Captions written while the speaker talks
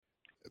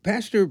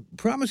Pastor,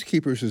 Promise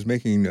Keepers is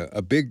making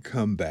a big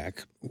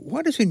comeback.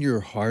 What is in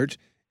your heart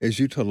as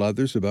you tell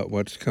others about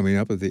what's coming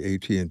up at the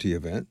AT&T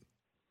event?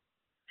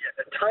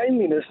 The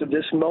timeliness of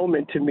this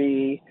moment to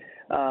me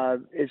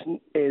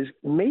is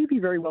maybe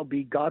very well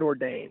be God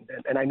ordained,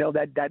 and I know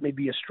that may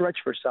be a stretch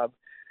for some,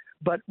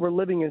 but we're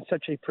living in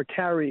such a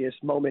precarious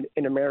moment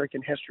in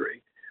American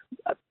history.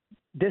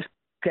 This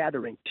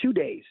gathering, 2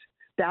 days,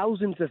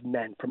 thousands of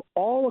men from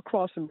all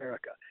across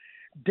America,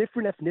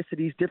 different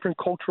ethnicities, different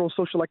cultural,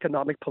 social,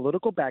 economic,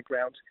 political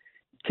backgrounds,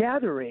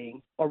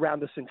 gathering around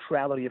the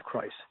centrality of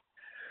Christ,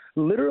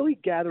 literally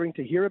gathering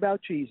to hear about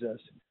Jesus,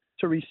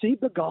 to receive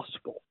the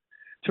gospel,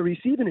 to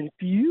receive an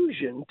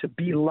infusion to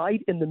be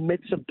light in the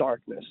midst of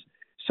darkness.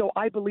 So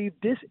I believe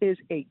this is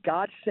a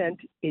God sent,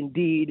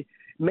 indeed,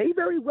 may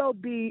very well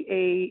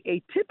be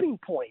a tipping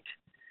point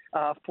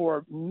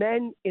for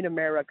men in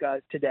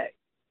America today.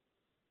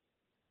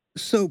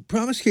 So,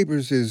 Promise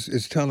Keepers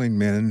is telling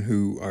men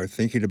who are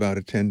thinking about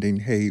attending,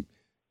 hey,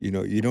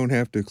 you don't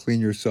have to clean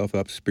yourself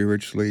up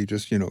spiritually.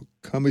 Just,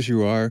 come as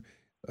you are,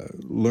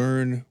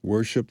 learn,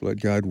 worship,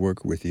 let God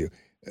work with you.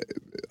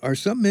 Are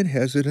some men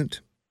hesitant?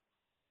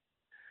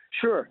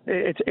 Sure,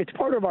 it's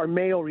part of our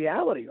male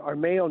reality, our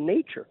male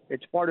nature.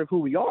 It's part of who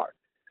we are.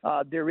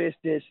 There is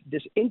this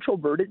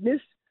introvertedness.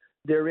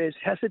 There is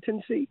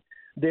hesitancy.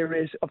 There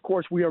is, of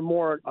course, we are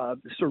more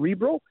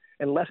cerebral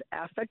and less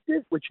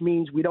affective, which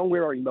means we don't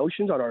wear our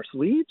emotions on our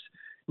sleeves.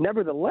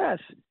 Nevertheless,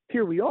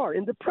 here we are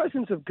in the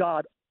presence of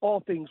God.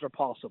 All things are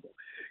possible.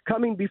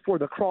 Coming before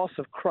the cross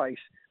of Christ,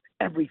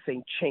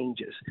 everything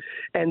changes,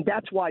 and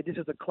that's why this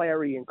is a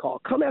clarion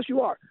call. Come as you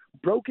are,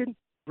 broken,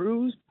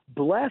 bruised,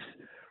 blessed,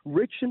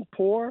 rich and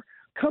poor,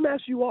 come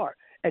as you are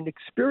and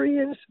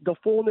experience the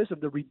fullness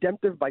of the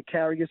redemptive,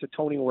 vicarious,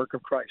 atoning work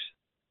of Christ.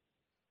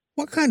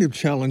 What kind of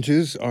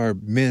challenges are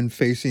men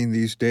facing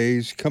these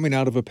days coming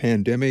out of a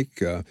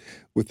pandemic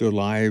with their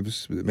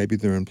lives, maybe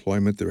their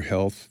employment, their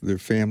health, their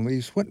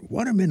families?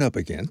 What are men up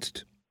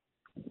against?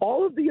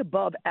 All of the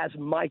above as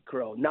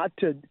micro, not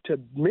to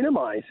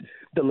minimize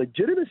the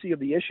legitimacy of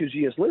the issues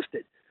he has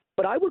listed.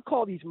 But I would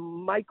call these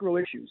micro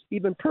issues,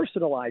 even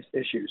personalized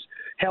issues,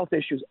 health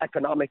issues,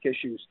 economic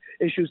issues,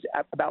 issues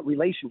about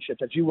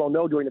relationships. As you well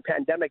know, during the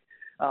pandemic,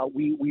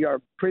 we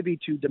are privy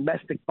to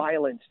domestic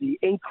violence, the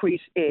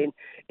increase in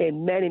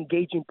men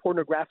engaging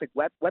pornographic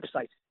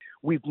websites.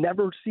 We've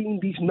never seen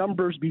these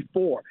numbers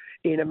before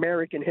in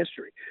American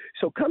history.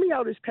 So coming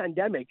out of this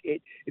pandemic,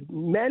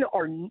 men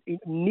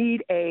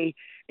need a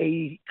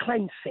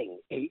cleansing,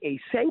 a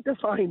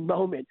sanctifying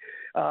moment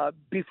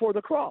before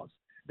the cross.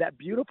 That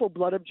beautiful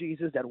blood of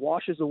Jesus that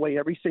washes away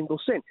every single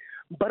sin.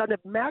 But on a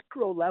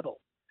macro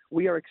level,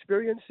 we are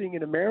experiencing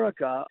in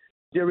America,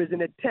 there is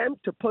an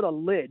attempt to put a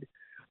lid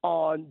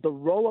on the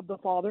role of the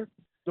father,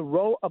 the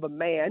role of a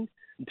man,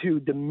 to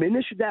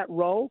diminish that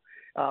role.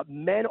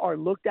 Men are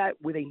looked at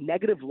with a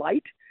negative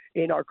light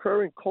in our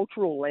current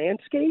cultural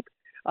landscape.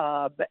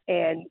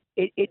 And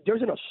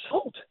there's an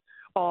assault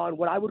on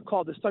what I would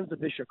call the sons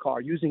of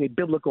Issachar, using a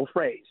biblical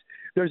phrase.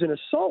 There's an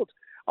assault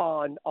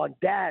on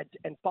dads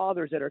and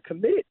fathers that are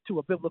committed to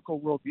a biblical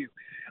worldview.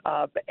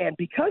 And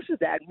because of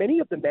that, many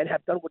of the men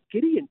have done what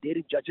Gideon did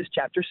in Judges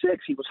chapter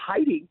 6. He was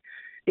hiding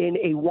in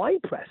a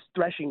winepress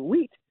threshing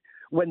wheat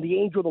when the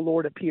angel of the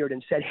Lord appeared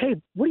and said, hey,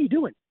 what are you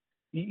doing?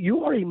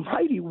 You are a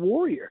mighty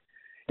warrior.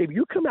 If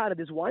you come out of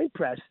this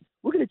winepress,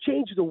 we're going to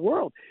change the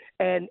world.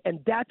 And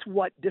that's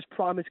what this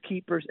Promise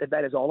Keepers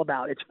event is all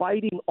about. It's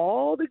finding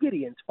all the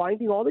Gideons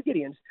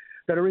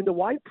that are in the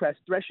winepress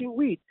threshing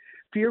wheat,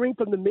 fearing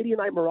from the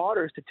Midianite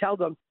marauders, to tell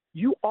them,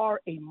 you are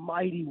a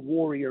mighty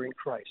warrior in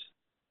Christ.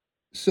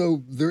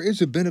 So there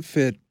is a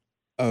benefit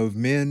of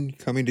men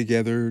coming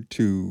together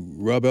to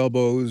rub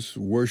elbows,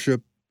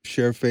 worship,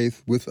 share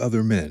faith with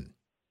other men.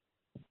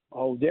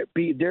 Oh,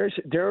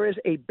 there is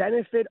a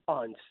benefit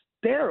on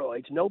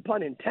steroids, no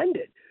pun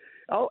intended.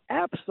 Oh,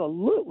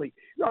 absolutely.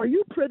 Are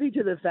you privy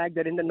to the fact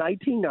that in the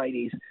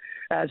 1990s,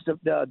 as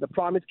the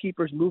Promise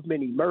Keepers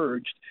movement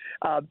emerged,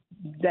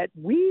 that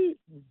we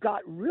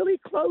got really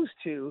close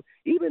to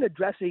even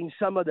addressing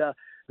some of the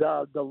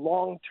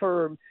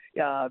long-term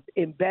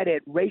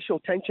embedded racial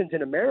tensions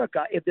in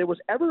America? If there was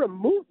ever a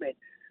movement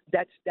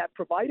that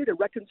provided a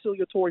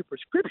reconciliatory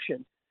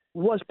prescription,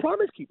 was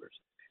Promise Keepers.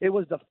 It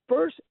was the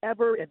first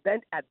ever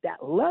event at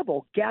that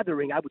level,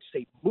 gathering, I would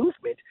say,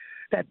 movement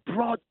that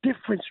brought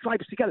different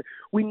stripes together.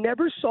 We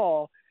never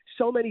saw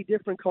so many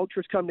different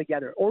cultures come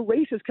together or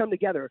races come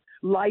together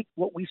like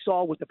what we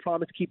saw with the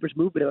Promise Keepers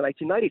movement in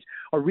the 1990s.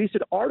 A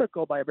recent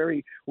article by a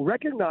very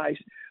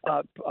recognized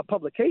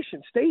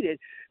publication stated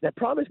that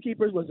Promise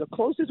Keepers was the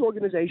closest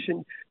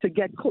organization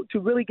to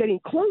really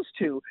getting close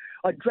to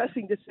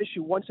addressing this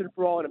issue once and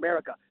for all in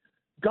America.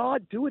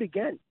 God, do it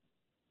again.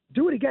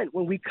 Do it again.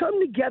 When we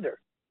come together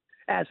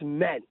as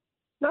men,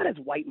 not as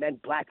white men,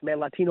 black men,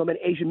 Latino men,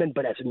 Asian men,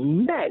 but as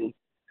men,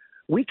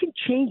 we can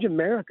change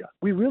America.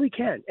 We really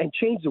can, and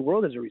change the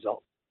world as a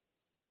result.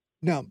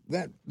 Now,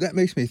 that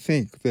makes me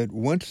think that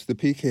once the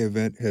PK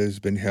event has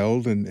been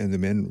held and the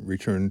men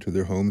return to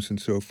their homes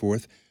and so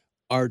forth,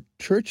 are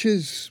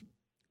churches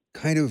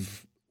kind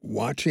of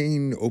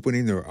watching,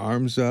 opening their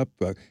arms up?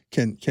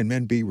 Can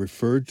men be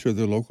referred to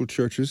their local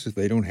churches if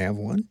they don't have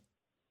one?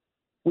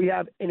 We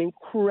have an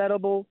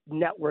incredible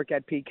network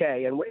at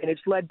PK, and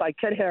it's led by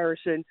Ken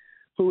Harrison,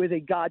 who is a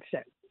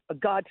godsend.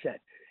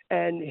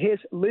 And his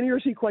linear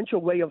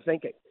sequential way of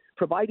thinking,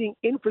 providing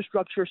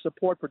infrastructure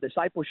support for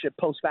discipleship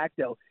post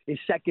facto, is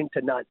second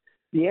to none.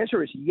 The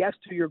answer is yes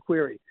to your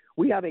query.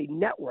 We have a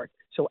network.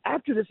 So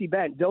after this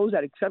event, those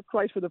that accept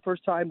Christ for the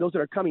first time, those that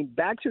are coming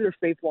back to their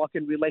faith walk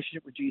in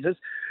relationship with Jesus,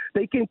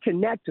 they can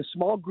connect to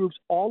small groups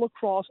all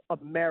across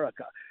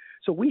America.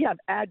 So we have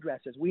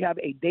addresses. We have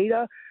a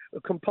data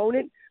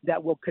component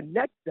that will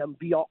connect them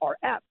via our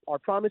app, our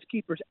Promise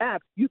Keepers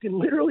app. You can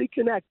literally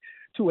connect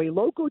to a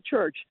local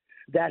church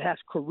that has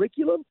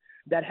curriculum,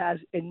 that has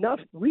enough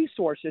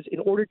resources in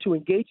order to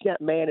engage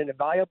that man in a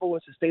viable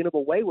and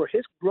sustainable way where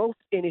his growth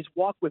in his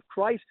walk with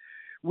Christ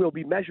will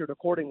be measured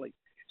accordingly.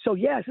 So,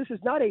 yes, this is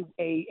not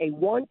a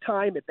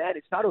one-time event.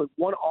 It's not a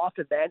one-off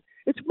event.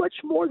 It's much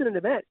more than an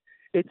event.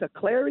 It's a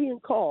clarion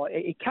call,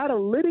 a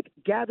catalytic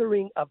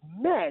gathering of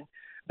men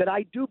that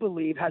I do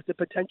believe has the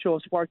potential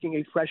of sparking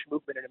a fresh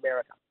movement in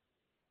America.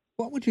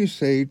 What would you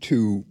say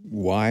to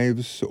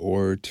wives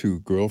or to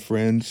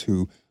girlfriends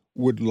who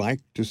would like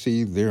to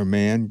see their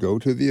man go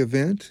to the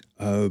event?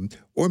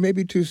 Or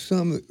maybe to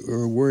some who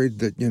are worried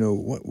that,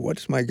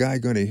 what's my guy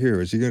going to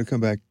hear? Is he going to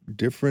come back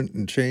different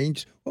and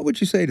changed? What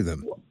would you say to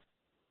them?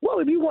 Well,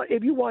 if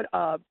you want,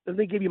 let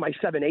me give you my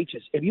 7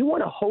 H's. If you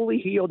want a holy,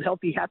 healed,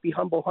 healthy, happy,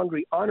 humble,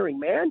 hungry, honoring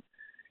man,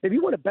 if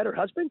you want a better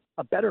husband,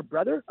 a better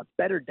brother, a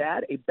better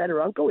dad, a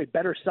better uncle, a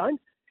better son,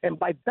 and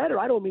by better,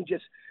 I don't mean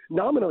just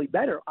nominally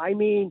better. I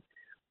mean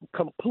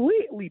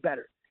completely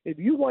better. If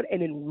you want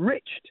an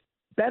enriched,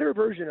 better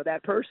version of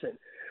that person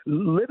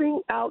living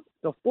out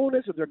the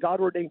fullness of their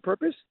God-ordained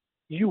purpose,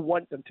 you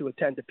want them to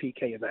attend the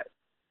PK event.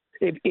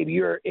 If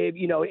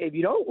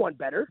you don't want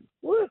better,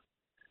 well,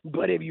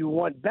 but if you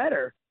want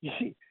better,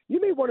 you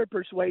may want to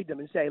persuade them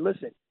and say,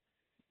 listen,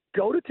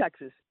 go to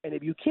Texas, and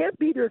if you can't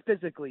be there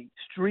physically,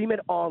 stream it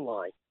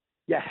online.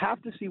 You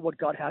have to see what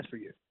God has for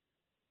you.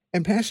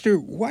 And Pastor,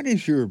 what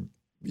is your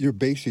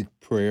basic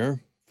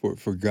prayer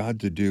for God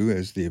to do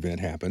as the event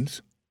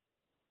happens?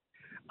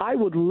 I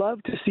would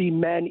love to see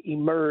men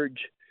emerge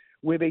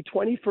with a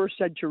 21st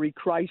century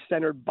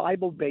Christ-centered,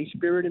 Bible-based,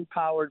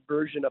 Spirit-empowered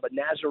version of a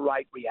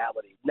Nazarite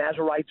reality.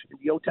 Nazarites in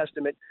the Old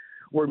Testament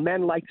were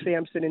men like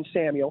Samson and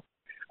Samuel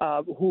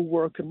who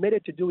were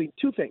committed to doing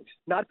two things: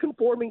 not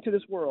conforming to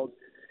this world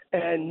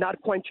and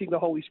not quenching the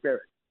Holy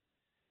Spirit.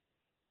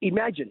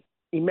 Imagine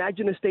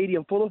a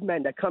stadium full of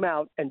men that come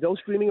out and those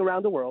streaming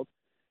around the world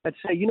that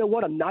say, you know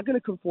what, I'm not going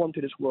to conform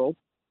to this world.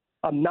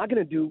 I'm not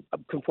going to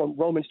conform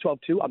Romans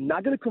 12:2. I'm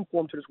not going to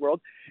conform to this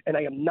world, and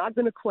I am not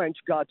going to quench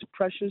God's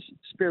precious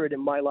Spirit in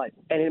my life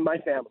and in my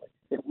family.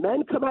 If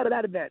men come out of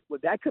that event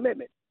with that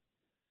commitment,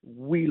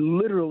 we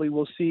literally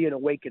will see an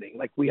awakening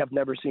like we have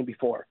never seen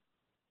before.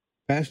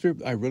 Pastor,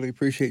 I really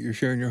appreciate you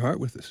sharing your heart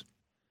with us.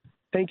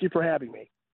 Thank you for having me.